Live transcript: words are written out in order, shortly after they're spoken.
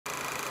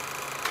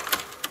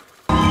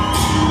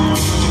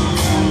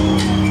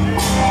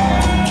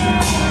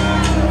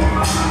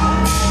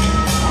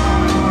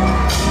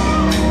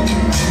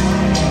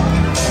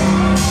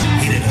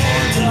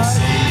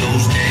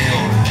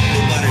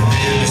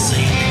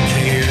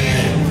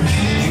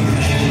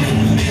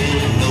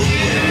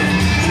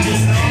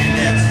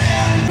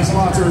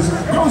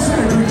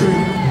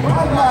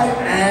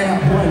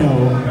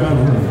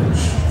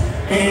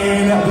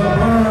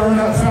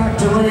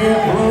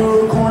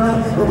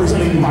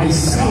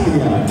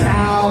Visalia,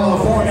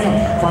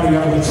 California, fighting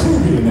out of the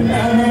Trubian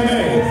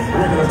MMA.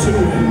 Regular 2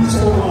 wins,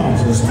 4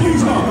 losses.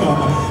 Please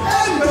welcome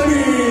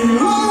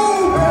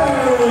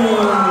Lopez!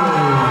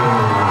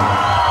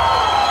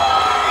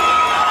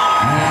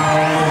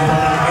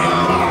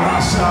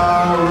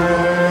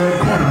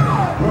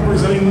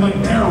 Representing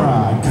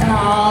Madera,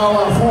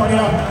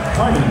 California,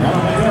 fighting out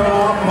of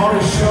Madera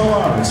Martial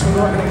Arts for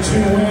the record of 2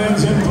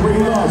 wins and 3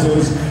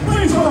 losses.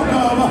 Please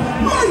welcome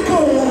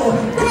Michael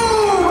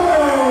Gomez!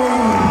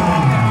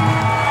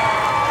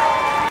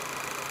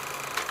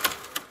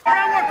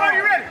 Are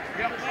you ready?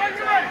 Yep. Are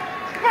you ready?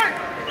 Fight!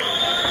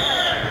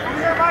 Over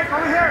here, Mike,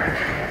 over here.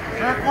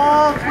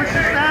 Careful, switch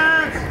your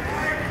stance.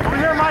 Over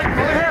here, Mike,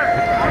 over here.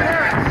 Over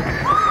here.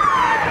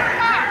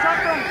 Chuck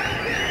them.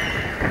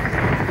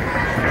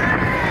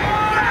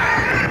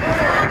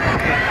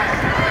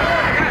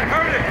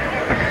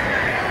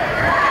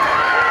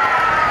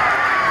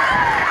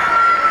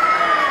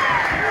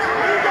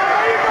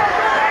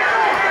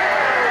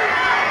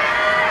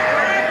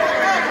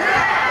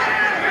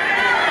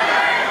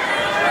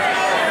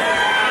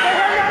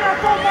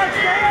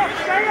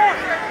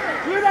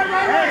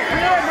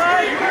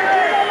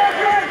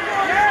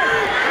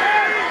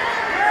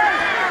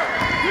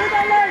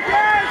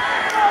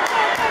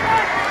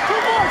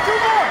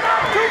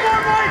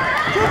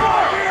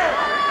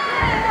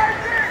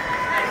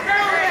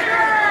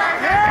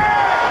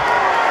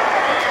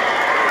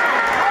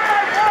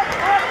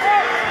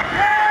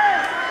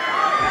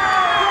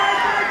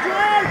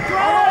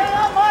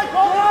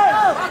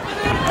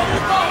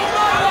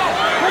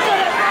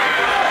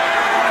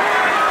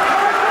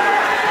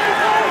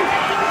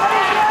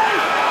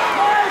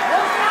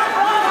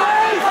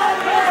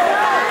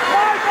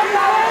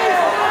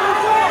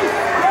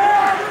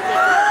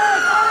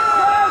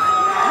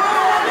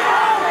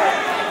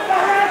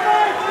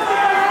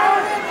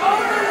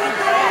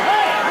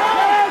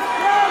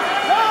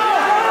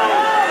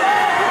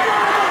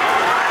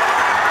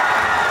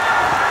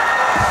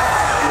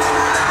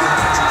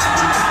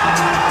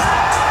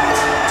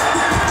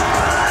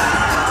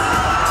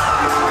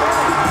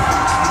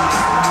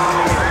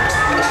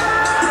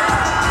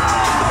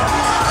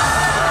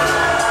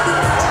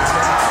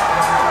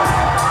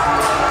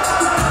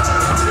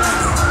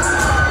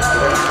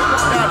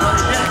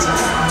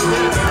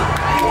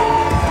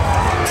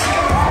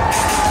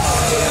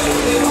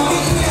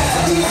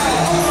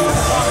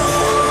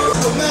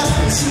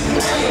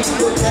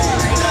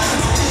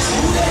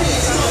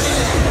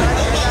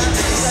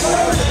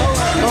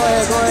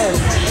 Go ahead.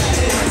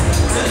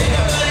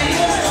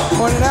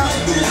 Point it out.